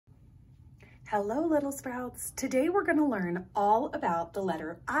Hello, little sprouts. Today we're going to learn all about the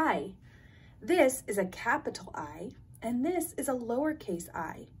letter I. This is a capital I, and this is a lowercase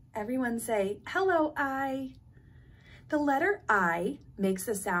I. Everyone say, hello, I. The letter I makes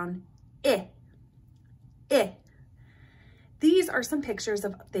the sound I. I. These are some pictures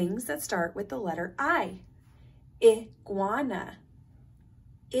of things that start with the letter I. Iguana,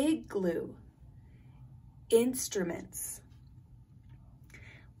 igloo, instruments.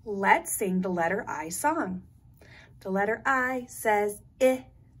 Let's sing the letter I song. The letter I says I.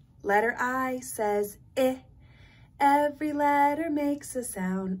 Letter I says I. Every letter makes a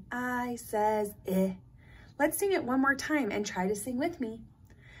sound. I says I. Let's sing it one more time and try to sing with me.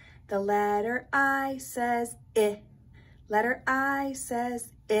 The letter I says I. Letter I says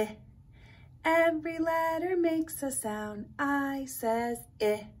I. Every letter makes a sound. I says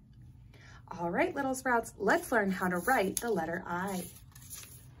I. All right, little sprouts, let's learn how to write the letter I.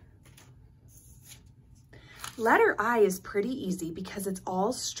 Letter I is pretty easy because it's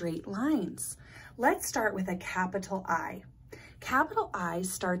all straight lines. Let's start with a capital I. Capital I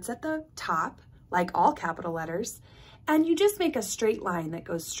starts at the top, like all capital letters, and you just make a straight line that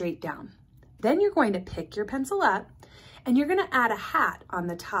goes straight down. Then you're going to pick your pencil up and you're going to add a hat on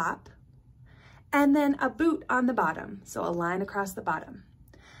the top and then a boot on the bottom, so a line across the bottom.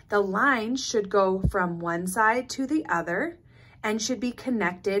 The line should go from one side to the other and should be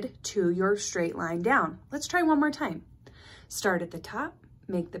connected to your straight line down. Let's try one more time. Start at the top,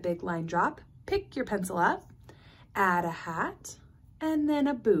 make the big line drop, pick your pencil up, add a hat, and then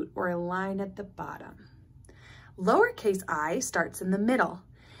a boot or a line at the bottom. Lowercase I starts in the middle,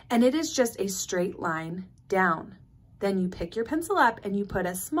 and it is just a straight line down. Then you pick your pencil up and you put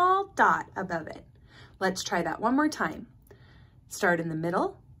a small dot above it. Let's try that one more time. Start in the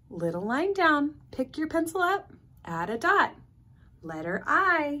middle, little line down, pick your pencil up, add a dot. Letter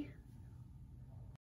I.